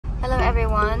Hello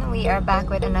everyone, we are back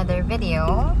with another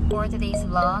video. For today's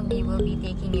vlog, we will be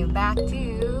taking you back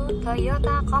to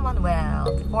Toyota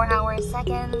Commonwealth for our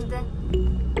second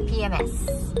PMS.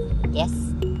 Yes?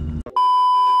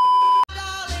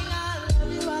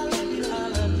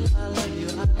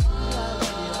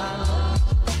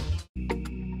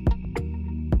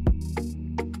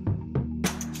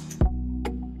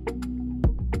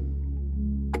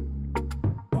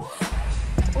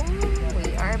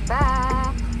 We are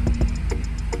back.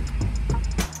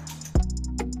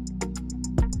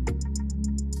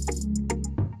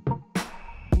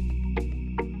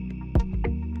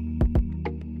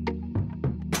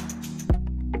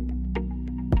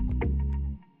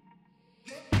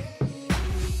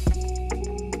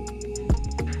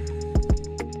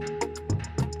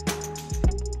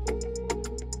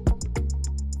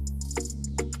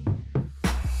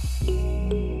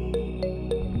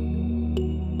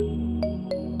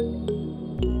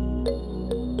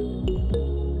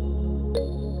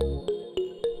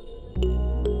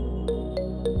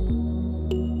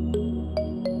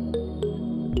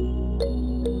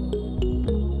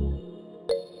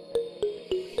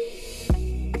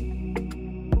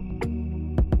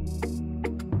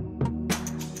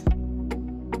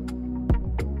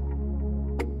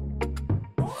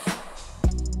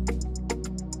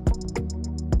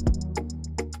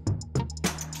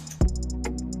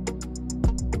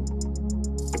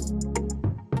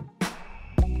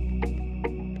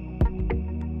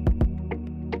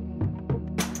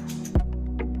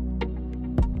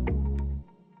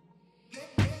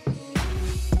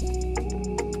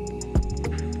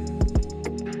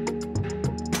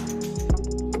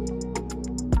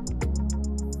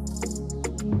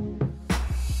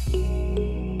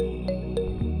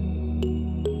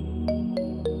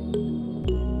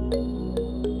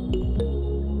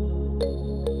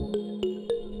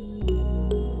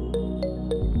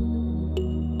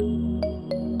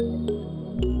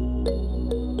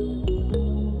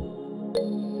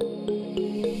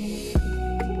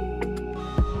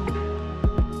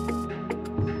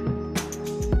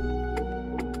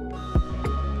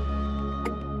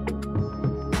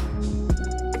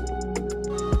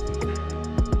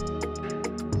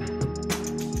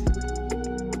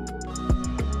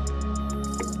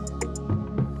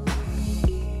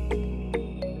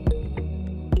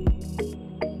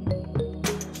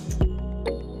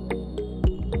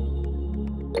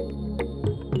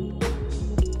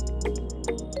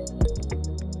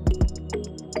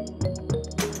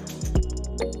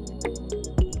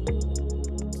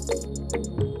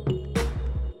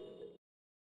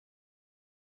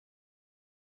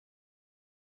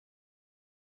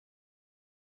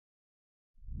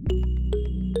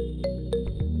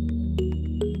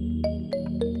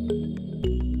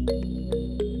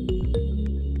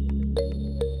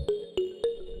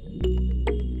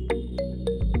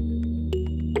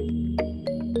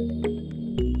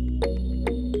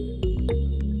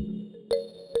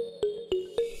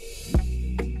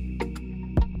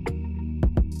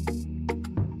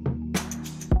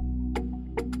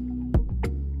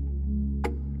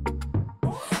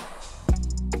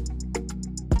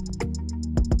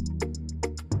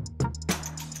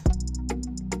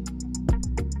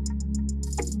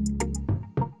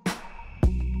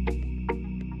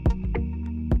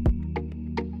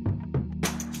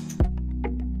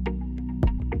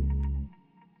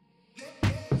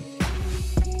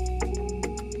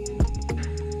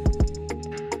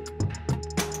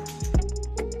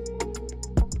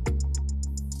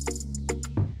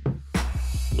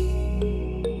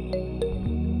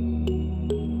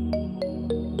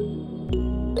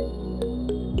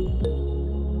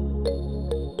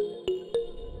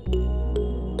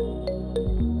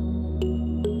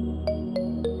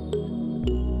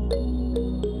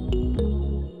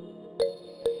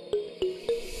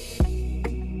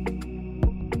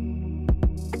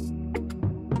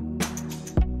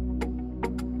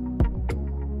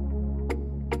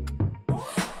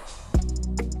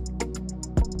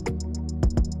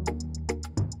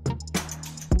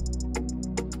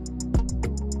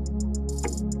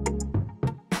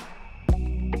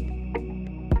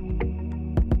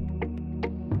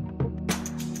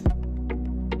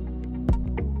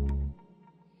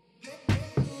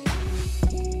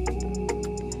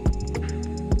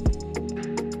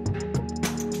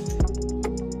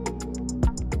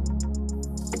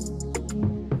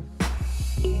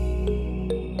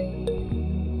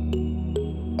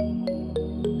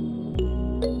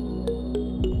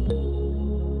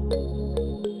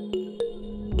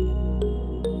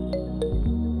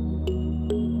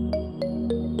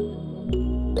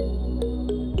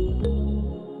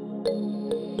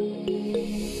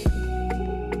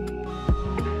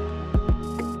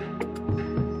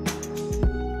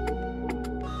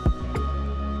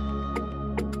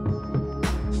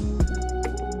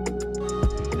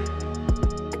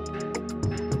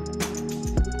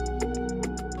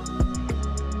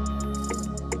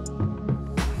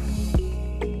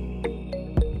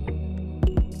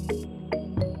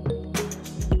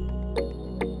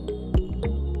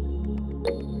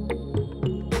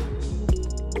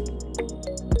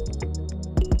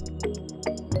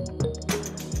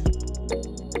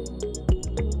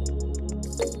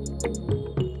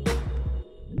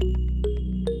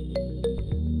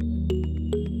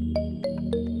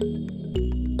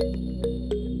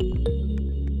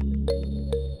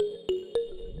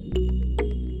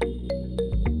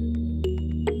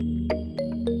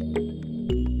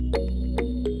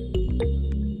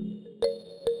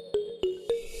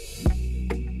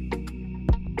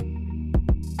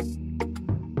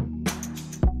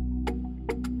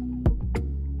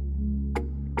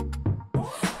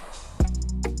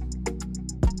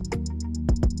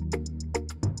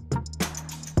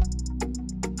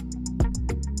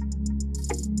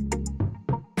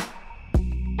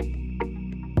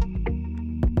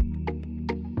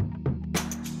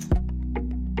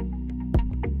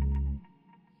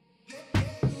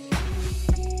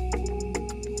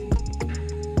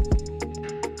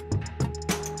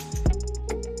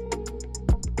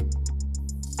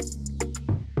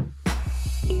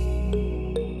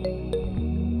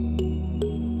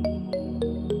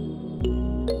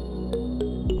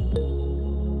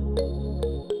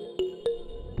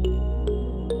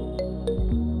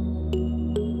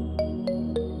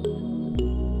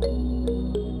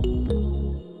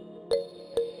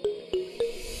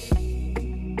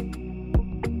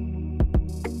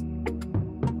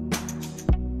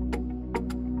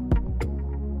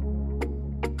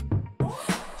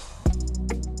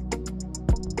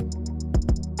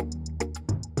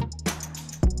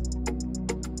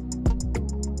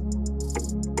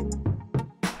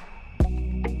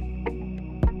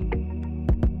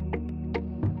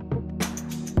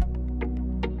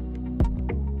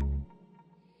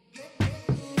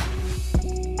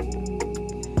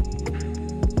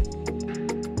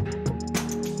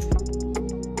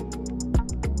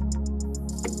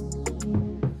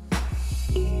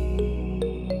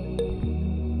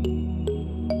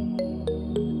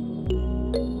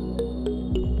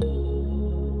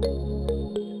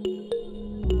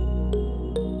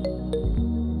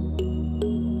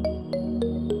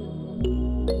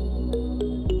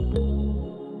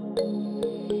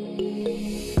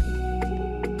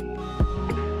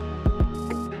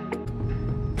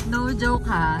 No joke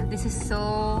ha, this is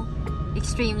so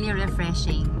extremely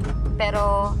refreshing.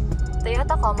 Pero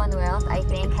Toyota Commonwealth, I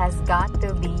think, has got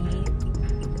to be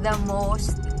the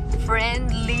most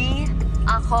friendly,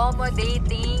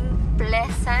 accommodating,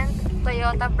 pleasant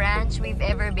Toyota branch we've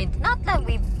ever been to. Not that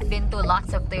we've been to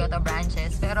lots of Toyota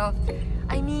branches, pero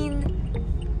I mean,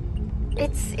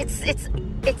 it's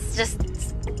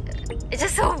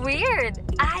just so weird.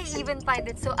 I even find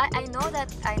it so. I know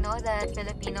that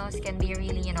Filipinos can be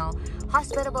really, you know,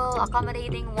 hospitable,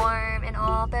 accommodating, warm, and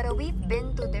all. Pero we've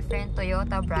been to different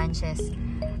Toyota branches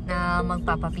na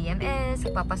magpapa-PMS,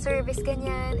 magpapa-service,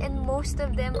 ganyan. And most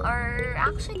of them are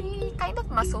actually kind of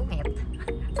masungit.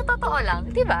 Sa totoo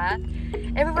lang, di ba?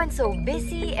 Everyone's so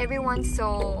busy, everyone's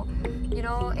so, you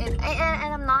know, and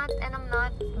I'm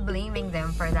not blaming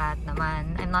them for that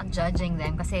naman. I'm not judging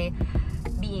them kasi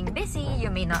being busy, you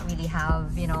may not really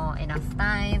have, you know, enough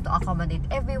time to accommodate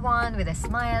everyone with a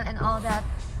smile and all that.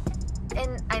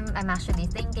 And I'm actually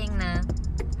thinking na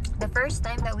the first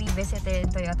time that we visited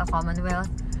Toyota Commonwealth,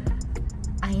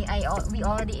 we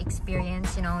already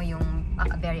experienced, you know, yung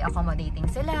very accommodating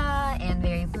sila and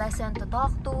very pleasant to talk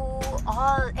to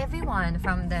everyone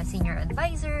from the senior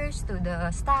advisors to the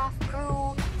staff,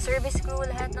 crew, service crew,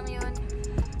 lahat ng yun.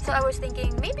 So I was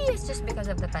thinking maybe it's just because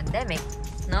of the pandemic,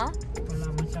 no?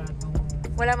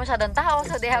 Wala masyadong tao,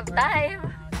 so they have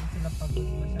time.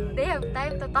 They have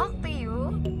time to talk to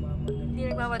you.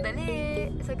 Hindi nagmamadali.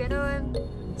 So ganun.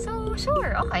 So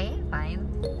sure, okay, fine.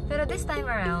 Pero this time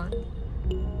around,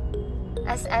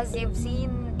 as you've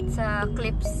seen sa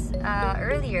clips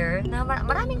earlier, na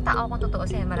maraming tao, kung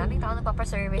tutuusin, maraming tao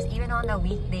nagpapaservice even on a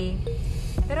weekday.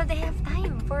 Pero they have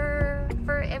time for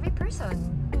every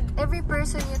person. Every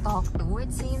person you talk to,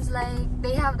 it seems like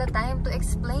they have the time to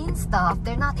explain stuff.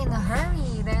 They're not in a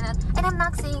hurry. And I'm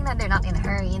not saying that they're not in a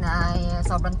hurry na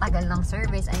sobrang tagal ng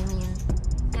service. I mean,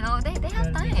 you know, they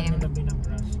have time.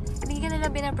 Hindi ka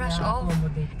nila binabrush off.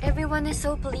 Everyone is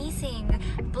so pleasing.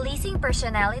 Pleasing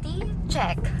personality?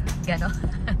 Check. Gano.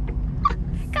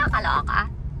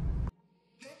 Kakaloka.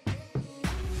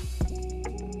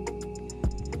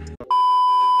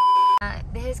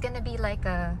 This is gonna be like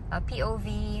a POV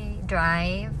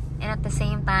drive, and at the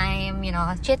same time, you know,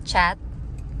 chit-chat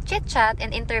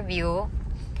and interview.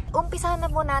 Umpisahan na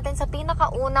po natin sa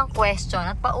pinakaunang question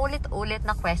at paulit-ulit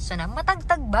na question na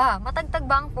matagtag ba? Matagtag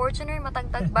ba ang Fortuner?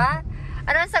 Matagtag ba?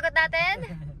 Ano ang sagot natin?